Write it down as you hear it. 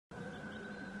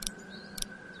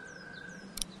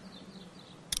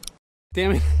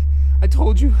Damn it. I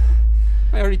told you.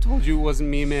 I already told you it wasn't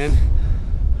me, man.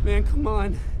 Man, come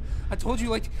on. I told you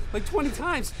like 20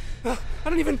 times. I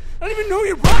don't even know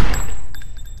your brother.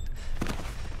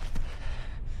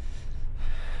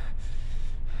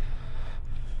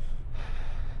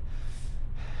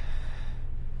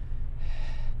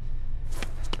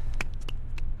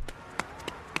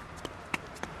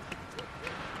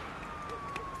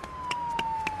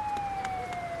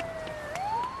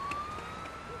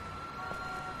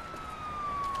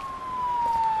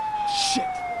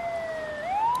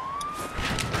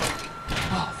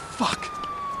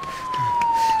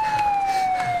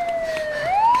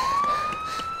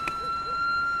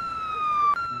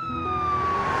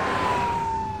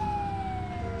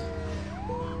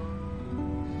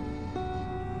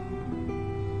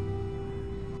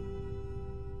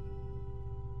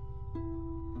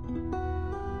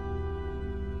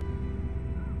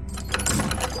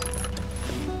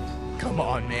 Come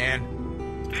on, man.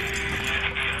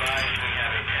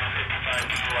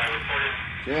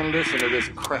 Can't listen to this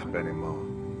crap anymore.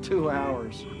 2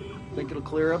 hours. Think it'll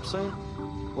clear up soon?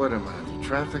 What am I, the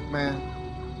traffic man?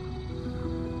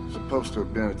 Supposed to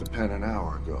have been at the pen an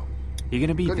hour ago. You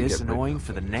gonna be Couldn't this get rid annoying of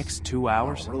for the this. next 2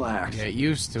 hours? Oh, relax. Get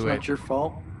used to It's it. not your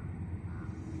fault.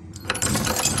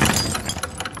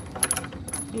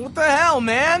 What the hell,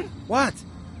 man? What?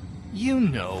 You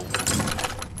know.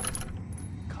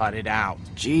 Cut it out.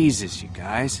 Jesus, you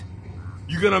guys.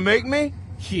 You gonna make me?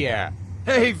 Yeah,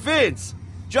 Hey, Vince!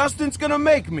 Justin's gonna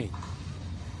make me!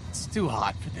 it's too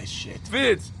hot for this shit.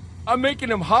 Vince, I'm making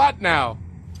him hot now!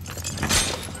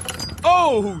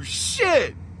 Oh,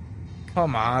 shit!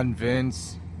 Come on,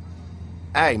 Vince.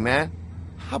 Hey, man,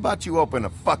 how about you open a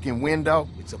fucking window?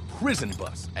 It's a prison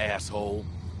bus, asshole.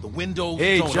 The windows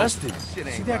Hey, don't Justin, Shit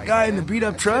ain't see that right, guy in man. the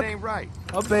beat-up That truck? Shit ain't right.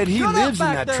 I'll bet he Shut up lives in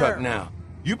back that there. truck now.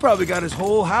 You probably got his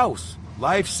whole house.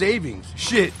 Life savings.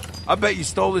 Shit, I bet you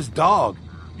stole his dog.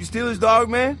 You steal his dog,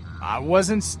 man? I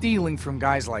wasn't stealing from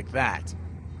guys like that.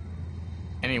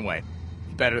 Anyway,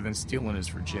 better than stealing his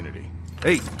virginity.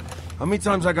 Hey, how many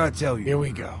times I gotta tell you? Here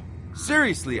we go.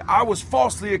 Seriously, I was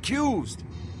falsely accused.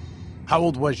 How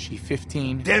old was she,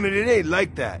 15? Damn it, it ain't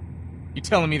like that. You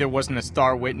telling me there wasn't a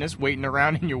star witness waiting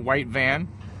around in your white van?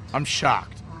 I'm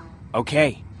shocked.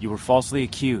 Okay, you were falsely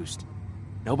accused.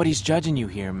 Nobody's judging you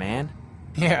here, man.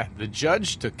 Yeah, the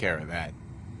judge took care of that.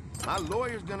 My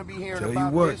lawyer's gonna be hearing Tell you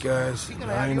about what, this. guys, He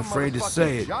gonna I have ain't your afraid to motherfucking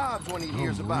say it. jobs when he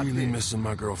hears I'm about really this. missing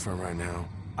my girlfriend right now.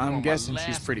 I'm guessing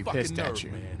she's pretty pissed at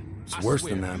you. It's worse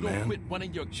than that, man.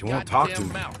 She won't talk to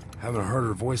me. Haven't heard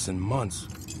her voice in months.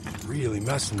 Really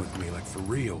messing with me, like for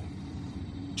real.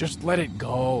 Just let it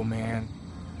go, man.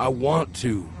 I want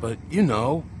to, but you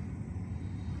know,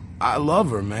 I love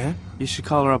her, man. You should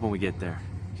call her up when we get there.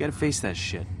 You gotta face that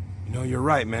shit. You know, you're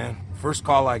right, man. First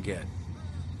call I get.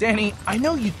 Danny, I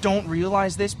know you don't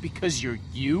realize this because you're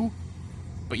you,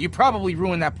 but you probably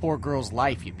ruined that poor girl's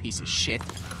life, you piece of shit.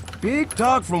 Big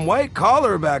talk from White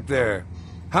Collar back there.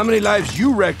 How many lives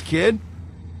you wrecked, kid?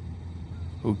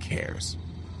 Who cares?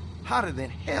 Hotter than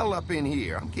hell up in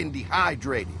here. I'm getting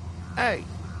dehydrated. Hey,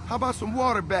 how about some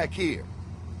water back here?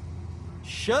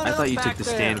 Shut I up thought you back took the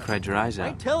stand and there. cried your eyes I'm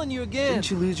out. telling you again.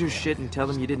 Didn't you lose your shit and tell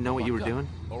them you didn't know what you were doing?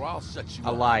 Or I'll set you I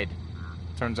up. lied.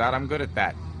 Turns out I'm good at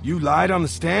that. You lied on the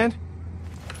stand?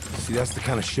 See, that's the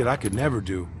kind of shit I could never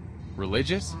do.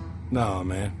 Religious? Nah,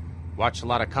 man. Watch a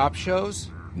lot of cop shows?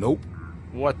 Nope.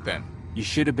 What then? You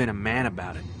should have been a man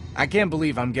about it. I can't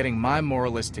believe I'm getting my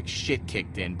moralistic shit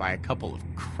kicked in by a couple of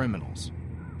criminals.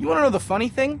 You wanna know the funny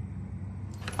thing?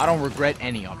 I don't regret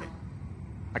any of it.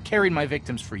 I carried my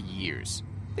victims for years.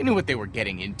 They knew what they were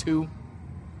getting into.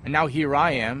 And now here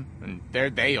I am, and there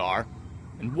they are.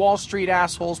 And Wall Street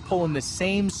assholes pulling the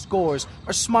same scores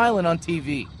are smiling on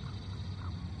TV.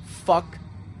 Fuck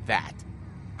that.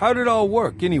 How'd it all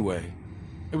work, anyway?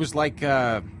 It was like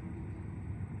a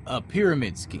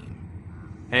pyramid scheme.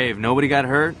 Hey, if nobody got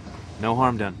hurt, no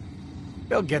harm done.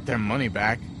 They'll get their money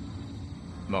back.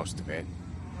 Most of it.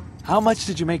 How much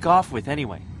did you make off with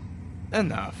anyway?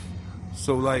 Enough.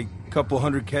 So, like, couple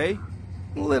 $100K?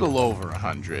 A little over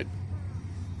 100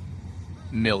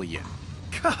 million.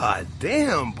 God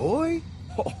damn, boy.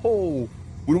 Oh,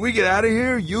 when we get out of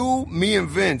here, you, me, and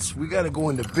Vince, we gotta go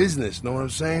into business, know what I'm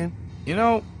saying? You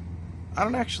know, I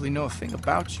don't actually know a thing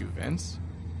about you, Vince.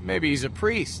 Maybe he's a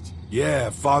priest. Yeah,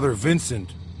 Father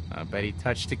Vincent. I bet he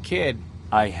touched a kid.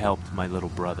 I helped my little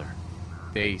brother.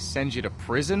 They send you to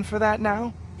prison for that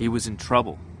now? He was in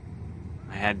trouble.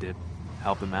 I had to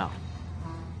help him out.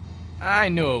 I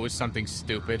knew it was something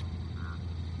stupid.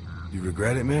 You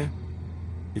regret it, man?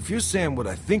 If you're saying what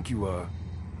I think you are,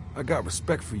 I got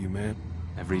respect for you, man.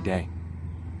 Every day.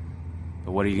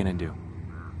 But what are you gonna do?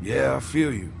 Yeah, I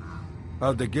feel you.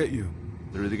 How'd they get you?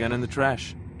 Threw the gun in the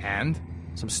trash. And?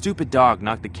 Some stupid dog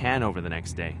knocked the can over the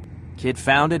next day. Kid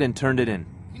found it and turned it in.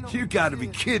 You gotta be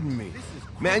kidding me.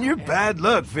 Man, you're bad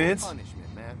luck, Vince.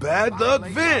 Bad luck,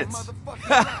 Vince.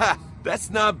 That's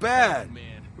not bad.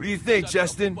 What do you think,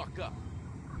 Justin?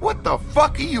 What the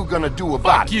fuck are you gonna do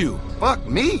about it? Fuck you. Fuck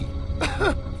me?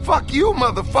 Fuck you,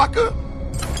 motherfucker.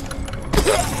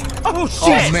 Oh,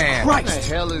 shit! Man. What the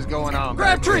hell is going on?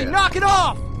 Crabtree, knock it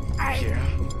off!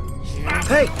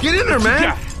 Hey, get in there,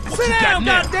 man. Sit down,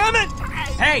 goddammit!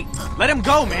 Hey, let him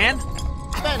go, man.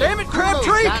 Damn it,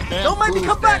 Crabtree! Don't make me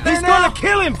come back there He's now! gonna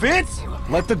kill him, Vince.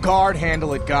 Let the guard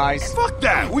handle it, guys. Fuck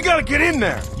that. We gotta get in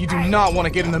there. You do not want to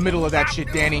get in the middle of that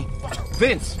shit, Danny.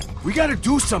 Vince, we gotta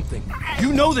do something.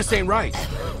 You know this ain't right.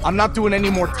 I'm not doing any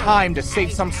more time to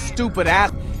save some stupid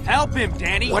ass. Help him,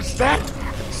 Danny! What's that?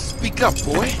 Speak up,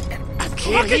 boy. I can't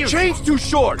Fucking hear. chain's too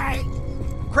short.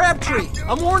 Crabtree,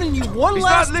 I'm warning you one He's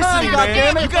last not time, listening,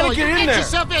 man. goddammit! You gotta get in there.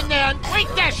 yourself in there and wake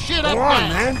that shit up Come on,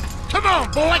 there. man. Come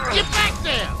on, boy, get back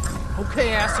there. Okay,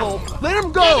 asshole, let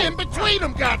him Get go! in between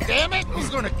them, goddammit. He's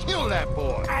gonna kill that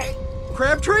boy.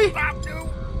 Crabtree,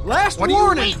 last What are you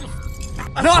warning! waiting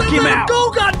for? Knock him Let him out!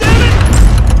 go, goddammit!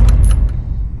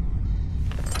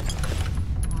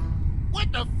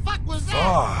 What the fuck was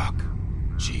that? Fuck.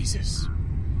 Jesus.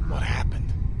 What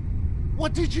happened?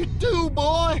 What did you do,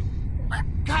 boy?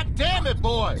 God damn it,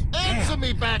 boy. Answer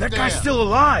me back That there. guy's still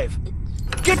alive.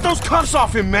 Get those cuffs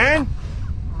off him, man.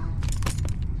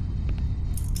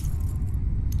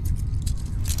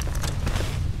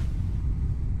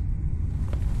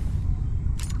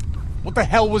 What the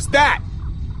hell was that?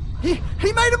 He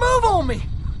made a move on me!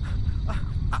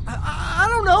 I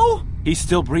don't know! He's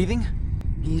still breathing?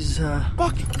 He's,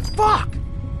 Fuck.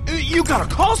 You gotta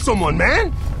call someone,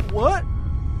 man. what?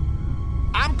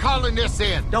 I'm calling this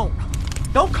in. Don't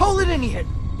call it in yet!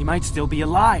 He might still be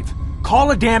alive. Call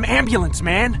a damn ambulance,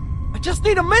 man! I just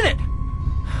need a minute!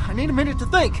 I need a minute to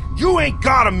think. You ain't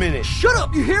got a minute. Shut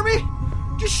up, you hear me?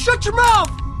 Just shut your mouth!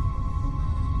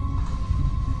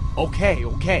 Okay,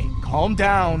 calm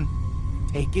down.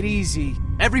 Take it easy.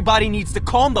 Everybody needs to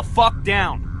calm the fuck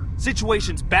down.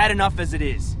 Situation's bad enough as it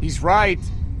is. He's right.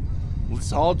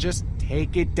 Let's all just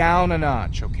take it down a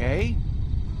notch, okay?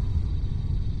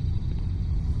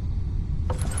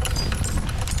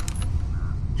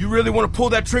 You really want to pull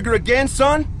that trigger again,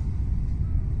 son?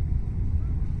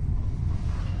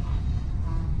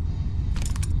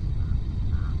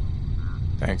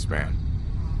 Thanks, man.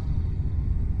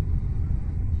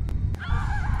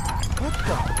 What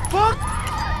the fuck?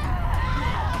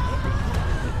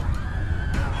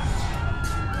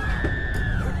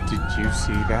 Did you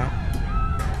see that?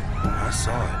 I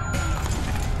saw it.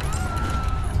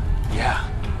 Yeah.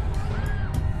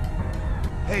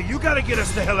 Hey, you gotta get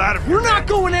us the hell out of here. We're not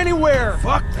going anywhere!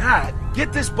 Fuck that.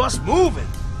 Get this bus moving.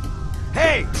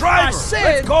 Hey, driver, I said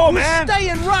let's go, we're man.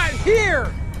 staying right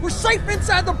here! We're safe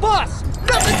inside the bus!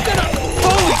 Nothing's gonna...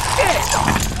 Holy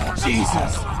shit!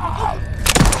 Jesus!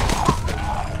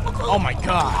 Oh my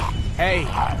god. Hey,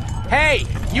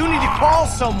 you need to call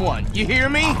someone. You hear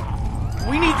me?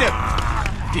 We need to...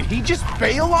 Did he just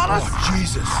bail on us? Oh,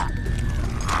 Jesus.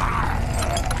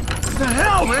 What the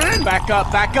hell, man? Back up.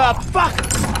 Fuck!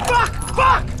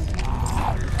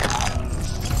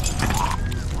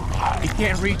 He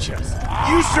can't reach us.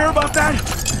 You sure about that?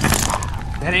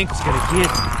 That ankle's gonna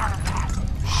give.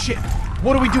 Shit.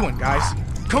 What are we doing, guys?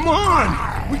 Come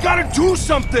on! We gotta do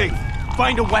something!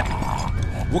 Find a weapon.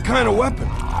 What kind of weapon?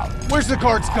 Where's the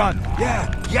guard's gun?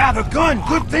 Yeah, the gun.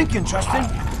 Good thinking, Justin.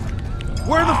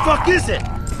 Where the fuck is it?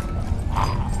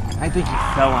 I think he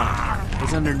fell on it.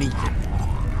 It's underneath it.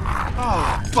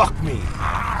 Oh, fuck me.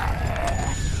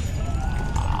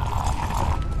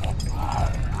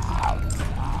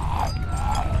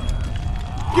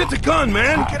 Get the gun,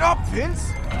 man! Pick it up, Vince.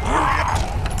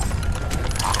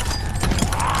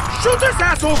 Shoot this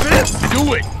asshole, Vince!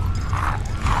 Do it.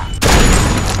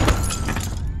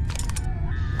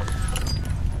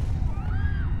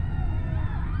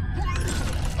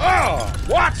 Oh,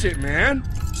 watch it, man!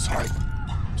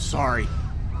 Sorry.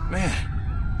 Man,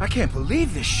 I can't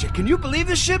believe this shit. Can you believe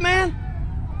this shit, man?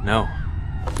 No.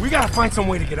 We gotta find some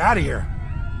way to get out of here.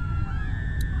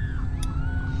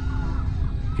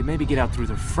 We could maybe get out through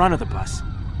the front of the bus,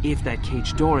 if that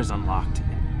cage door is unlocked,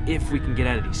 and if we can get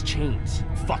out of these chains.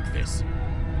 Fuck this.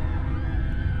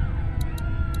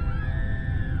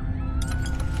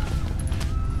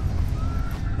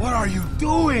 What are you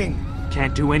doing?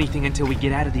 Can't do anything until we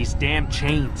get out of these damn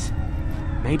chains.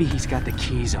 Maybe he's got the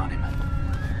keys on him.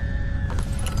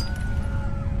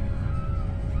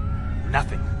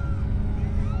 Nothing.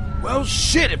 Well,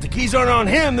 shit, if the keys aren't on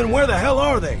him, then where the hell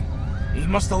are they? He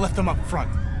must have left them up front.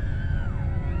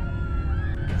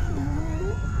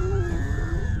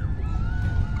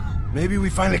 Maybe we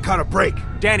finally caught a break.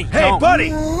 Danny, Hey, don't. buddy!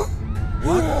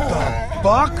 What the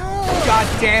fuck?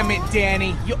 God damn it,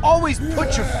 Danny. You always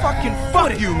put your fucking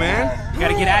foot in. Fuck you, man! We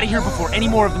gotta get out of here before any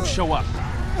more of them show up.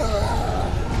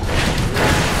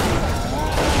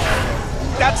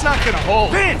 That's not gonna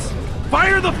hold. Vince!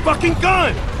 Fire the fucking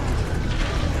gun!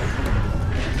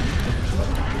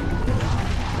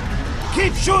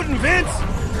 Keep shooting, Vince!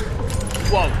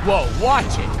 Whoa, whoa,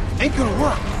 watch it. Ain't gonna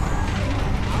work.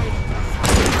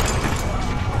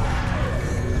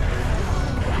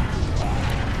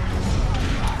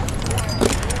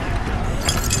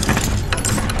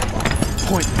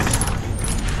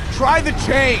 Pointless. Try the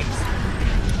chains.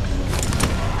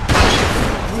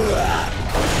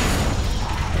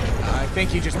 I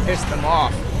think you just pissed them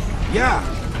off.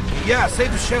 Yeah,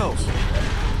 save the shells.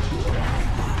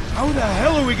 How the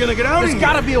hell are we gonna get out of There's here?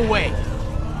 gotta be a way.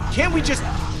 Can't we just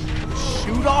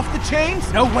shoot off the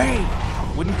chains? No way!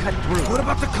 Wouldn't cut through. What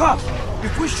about the cuff?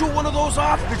 If we shoot one of those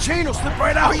off, the chain will slip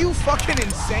right out. Are you fucking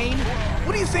insane?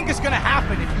 What do you think is gonna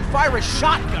happen if you fire a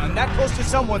shotgun that close to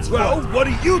someone's Well, foot? what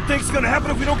do you think's gonna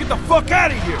happen if we don't get the fuck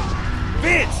out of here?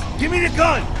 Vince, give me the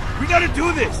gun. We gotta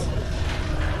do this.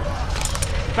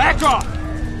 Back off!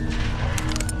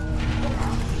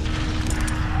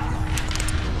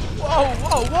 Whoa,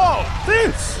 whoa, whoa!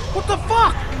 Vince, what the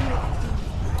fuck?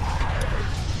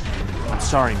 I'm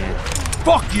sorry, man.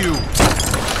 Fuck you.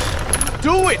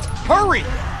 Do it! Hurry!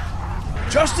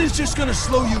 Justin's just gonna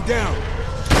slow you down.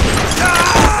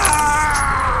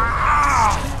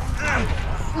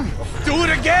 Do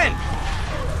it again!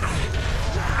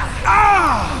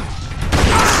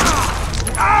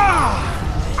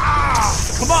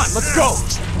 Come on, let's go!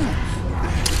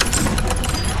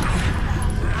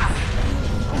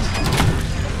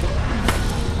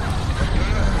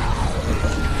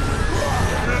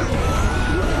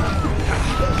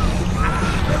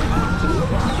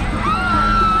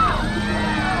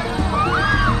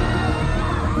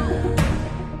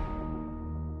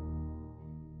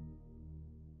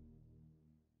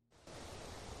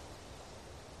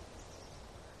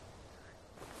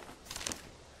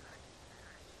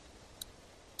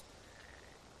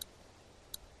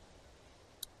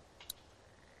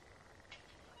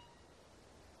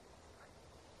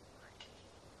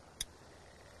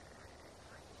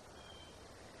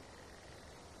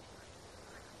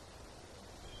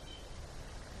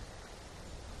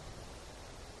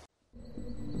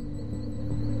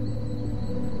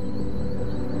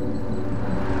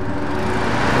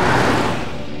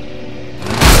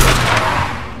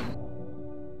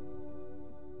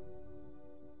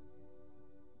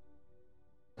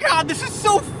 God, this is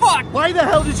so fucked! Why the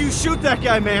hell did you shoot that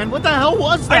guy, man? What the hell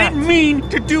was that? I didn't mean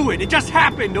to do it. It just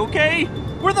happened, okay?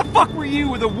 Where the fuck were you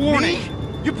with a warning? Me?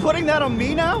 You're putting that on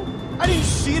me now? I didn't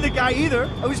see the guy either.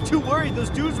 I was too worried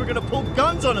those dudes were gonna pull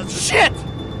guns on us. Shit!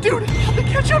 Dude, how they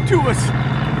catch up to us?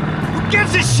 Who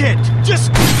gives a shit?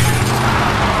 Just...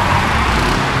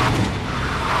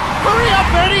 Hurry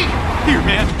up, Eddie! Here,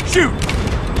 man. Shoot!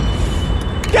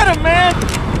 Get him, man!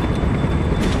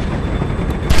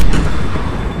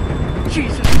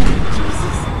 Jesus.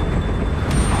 Jesus.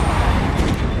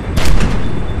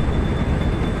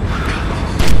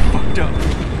 Fucked up.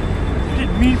 I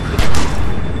didn't mean for that.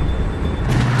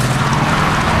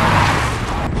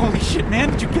 Holy shit, man.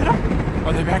 Did you get them?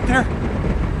 Are they back there?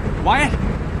 Wyatt?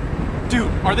 Dude,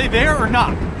 are they there or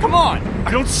not? Come on!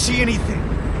 I don't see anything.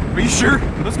 Are you sure?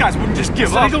 Those guys wouldn't just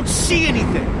give up. I don't see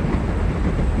anything.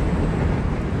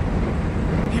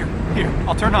 Here,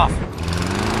 I'll turn off.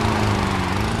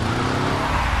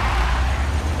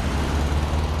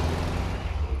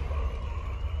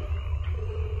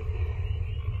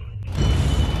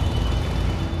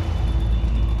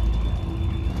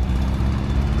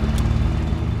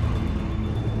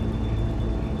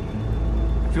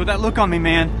 Feel that look on me,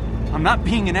 man. I'm not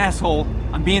being an asshole.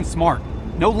 I'm being smart.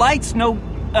 No lights, no,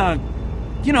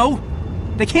 you know,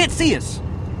 they can't see us.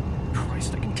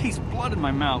 Christ, I can taste blood in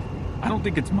my mouth. I don't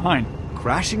think it's mine.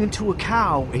 Crashing into a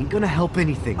cow ain't gonna help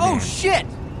anything, Oh, man. shit!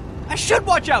 I should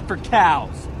watch out for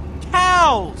cows.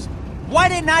 Cows! Why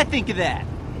didn't I think of that?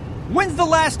 When's the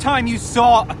last time you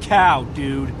saw a cow,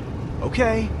 dude?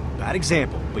 Okay, bad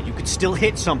example, but you could still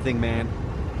hit something, man.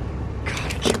 God, I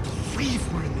can't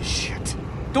believe we're in this shit.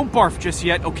 Don't barf just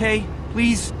yet, okay?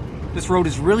 Please? This road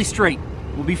is really straight.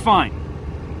 We'll be fine.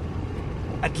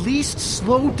 At least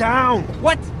slow down.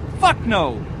 What? Fuck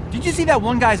no! Did you see that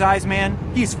one guy's eyes, man?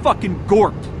 He's fucking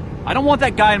gorked. I don't want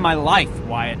that guy in my life,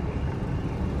 Wyatt.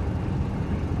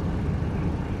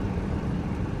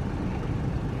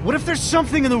 What if there's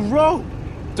something in the road?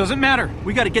 Doesn't matter.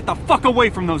 We gotta get the fuck away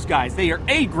from those guys. They are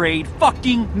A-grade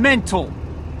fucking mental.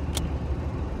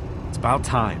 It's about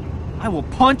time. I will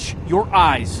punch your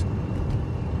eyes.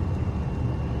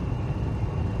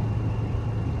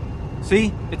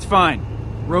 See? It's fine.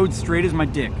 Road's straight as my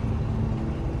dick.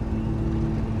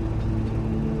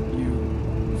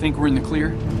 You think we're in the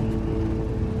clear?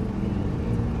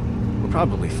 We're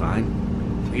probably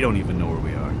fine. We don't even know where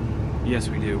we are. Yes,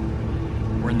 we do.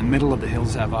 We're in the middle of the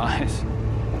hills have eyes.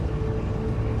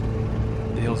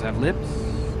 The hills have lips.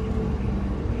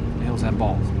 The hills have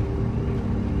balls.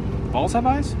 Balls have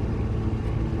eyes?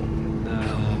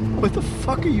 What the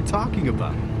fuck are you talking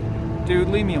about? Dude,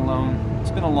 leave me alone.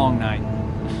 It's been a long night.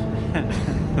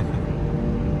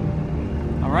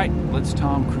 Alright, let's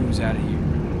Tom Cruise out of here.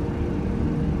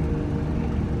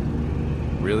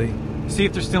 Really? See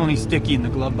if there's still any sticky in the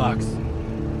glove box.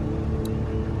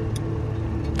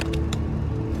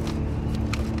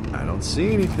 I don't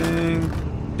see anything.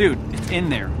 Dude, it's in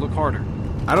there. Look harder.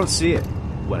 I don't see it.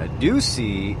 What I do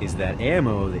see is that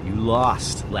ammo that you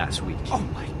lost last week. Oh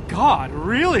my god,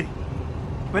 really?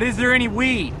 But is there any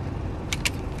weed?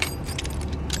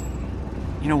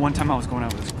 You know, one time I was going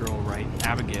out with this girl, right?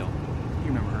 Abigail. You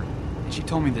remember her. And she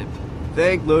told me that...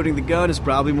 Think loading the gun is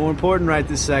probably more important right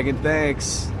this second,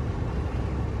 thanks.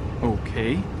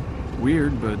 Okay.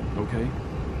 Weird, but okay.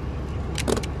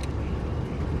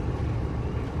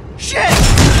 Shit!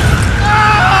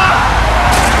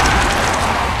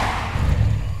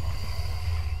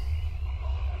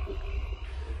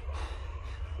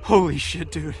 Holy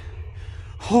shit, dude.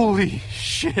 Holy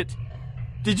shit.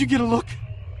 Did you get a look?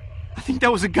 I think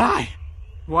that was a guy.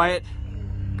 Wyatt,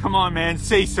 come on, man,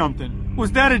 say something.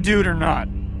 Was that a dude or not?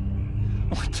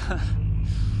 What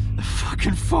the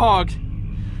fucking fog.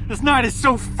 This night is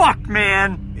so fucked,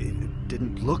 man. It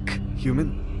didn't look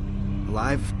human,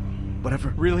 alive,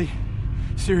 whatever. Really?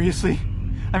 Seriously?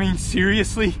 I mean,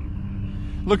 seriously?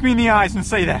 Look me in the eyes and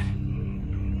say that.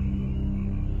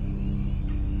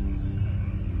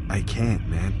 I can't,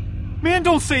 man. Man,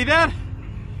 don't say that!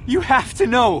 You have to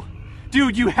know!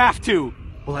 Dude, you have to!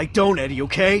 Well, I don't, Eddie,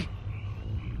 okay?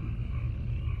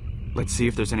 Let's see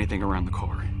if there's anything around the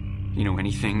car. You know,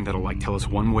 anything that'll, like, tell us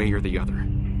one way or the other.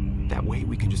 That way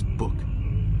we can just book.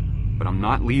 But I'm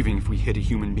not leaving if we hit a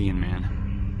human being,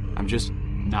 man. I'm just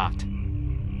not.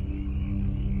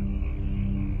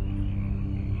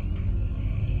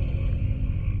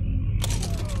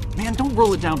 Man, don't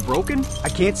roll it down broken. I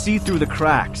can't see through the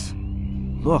cracks.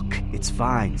 Look, it's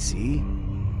fine, see?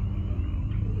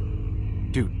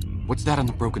 Dude, what's that on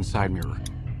the broken side mirror?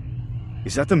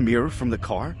 Is that the mirror from the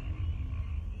car?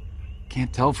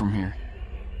 Can't tell from here.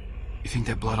 You think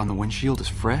that blood on the windshield is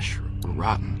fresh or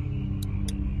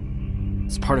rotten?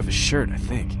 It's part of his shirt, I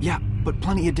think. Yeah, but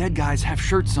plenty of dead guys have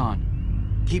shirts on.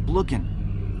 Keep looking.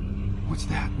 What's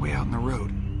that way out in the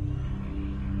road?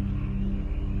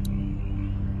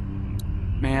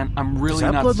 Man, I'm really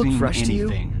not blood look seeing fresh to you?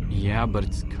 anything. Yeah, but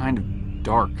it's kind of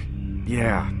dark.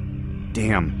 Yeah,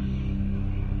 damn.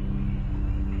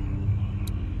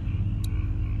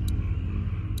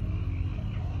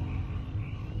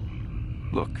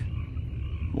 Look,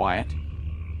 Wyatt.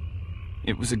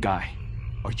 It was a guy.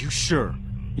 Are you sure?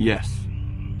 Yes.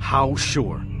 How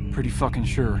sure? Pretty fucking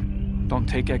sure. Don't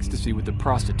take ecstasy with a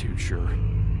prostitute, sure.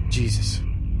 Jesus.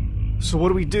 So what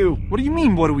do we do? What do you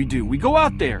mean, what do we do? We go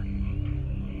out there.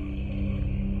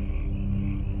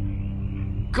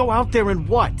 Go out there and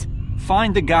what?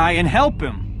 Find the guy and help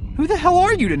him. Who the hell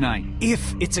are you tonight?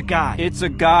 If it's a guy. It's a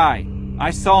guy.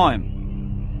 I saw him.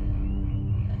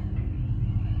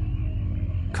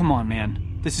 Come on,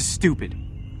 man. This is stupid.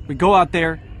 We go out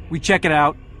there, we check it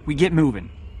out, we get moving.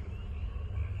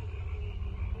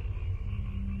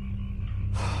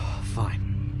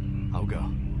 Fine. I'll go.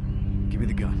 Give me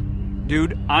the gun.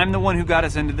 Dude, I'm the one who got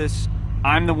us into this.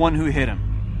 I'm the one who hit him.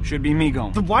 Should be me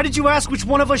going. Then why did you ask which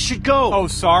one of us should go? Oh,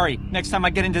 sorry. Next time I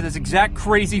get into this exact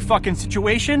crazy fucking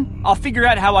situation, I'll figure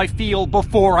out how I feel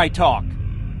before I talk.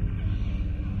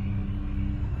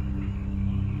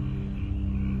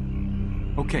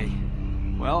 Okay.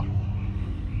 Well...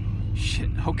 Shit,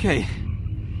 okay.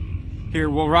 Here,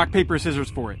 we'll rock, paper, scissors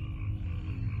for it.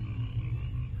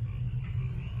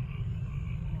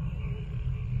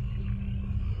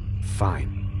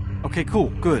 Fine. Okay, cool,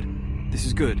 good. This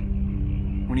is good.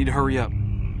 We need to hurry up.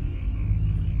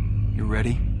 You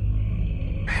ready?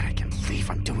 Man, I can't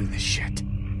believe I'm doing this shit.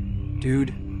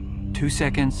 Dude, 2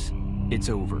 seconds, it's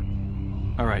over.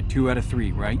 Alright, 2 out of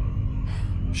 3, right?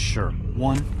 Sure.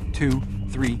 1, 2,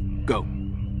 3, go.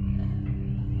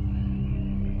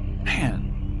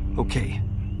 Man. Okay.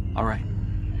 Alright.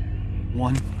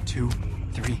 1, 2,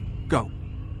 3, go.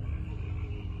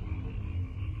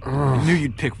 I knew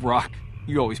you'd pick rock.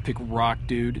 You always pick rock,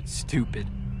 dude. It's stupid.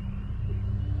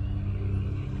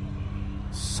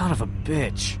 Son of a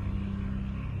bitch.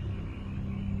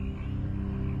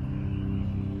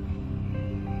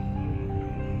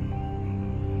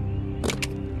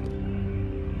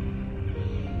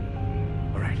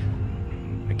 All right.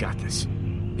 I got this.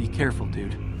 Be careful,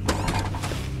 dude.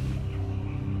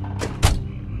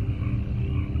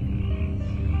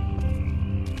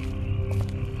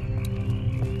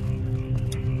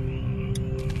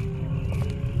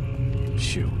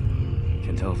 Shoot.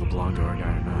 Can't tell if it belonged to our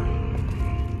guy or not.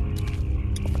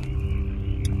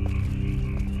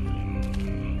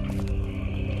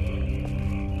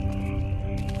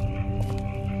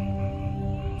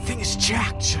 Thing is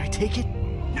jacked. Should I take it?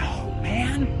 No,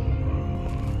 man.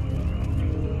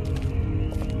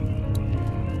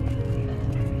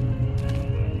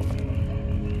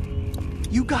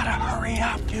 You gotta hurry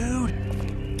up, dude.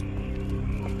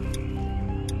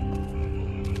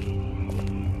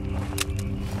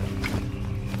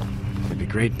 It'd be a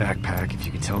great backpack if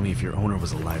you could tell me if your owner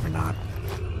was alive or not.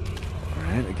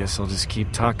 Alright, I guess I'll just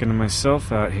keep talking to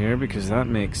myself out here because that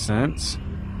makes sense.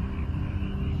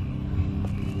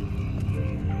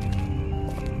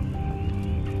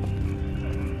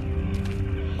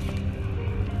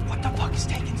 What the fuck is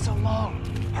taking so long?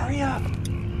 Hurry up.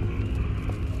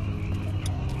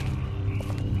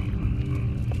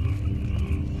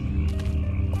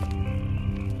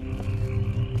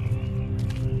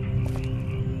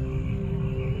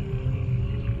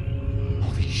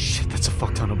 Holy shit, that's a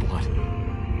fuck ton of blood.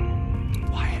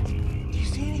 Wyatt, do you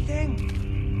see anything?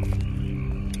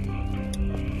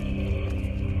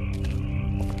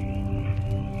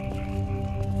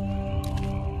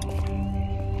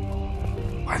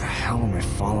 Why the hell am I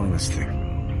following this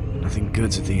thing? Nothing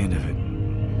good's at the end of it.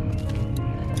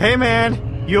 Hey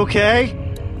man, you okay?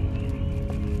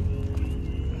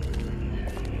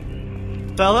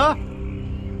 Fella?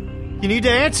 You need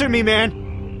to answer me,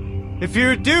 man. If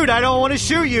you're a dude, I don't want to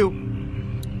shoot you.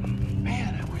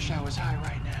 Man, I wish I was high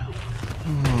right now.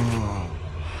 Oh,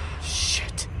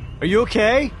 shit. Are you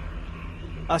okay?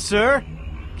 Sir?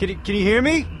 Can you hear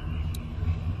me?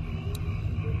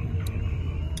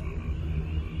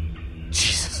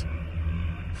 Jesus.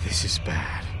 This is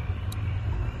bad.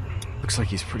 Looks like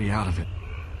he's pretty out of it.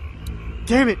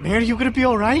 Damn it, man. Are you gonna be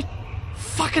alright?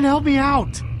 Fucking help me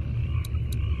out.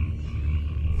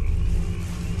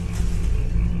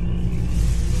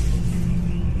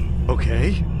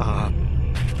 Okay,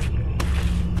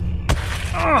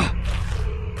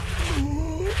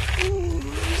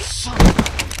 son of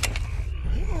a...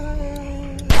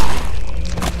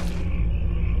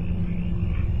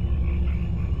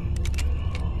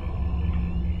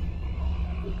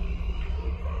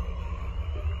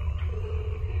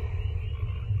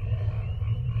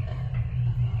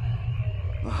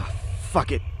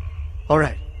 Fuck it.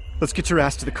 Alright, let's get your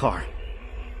ass to the car.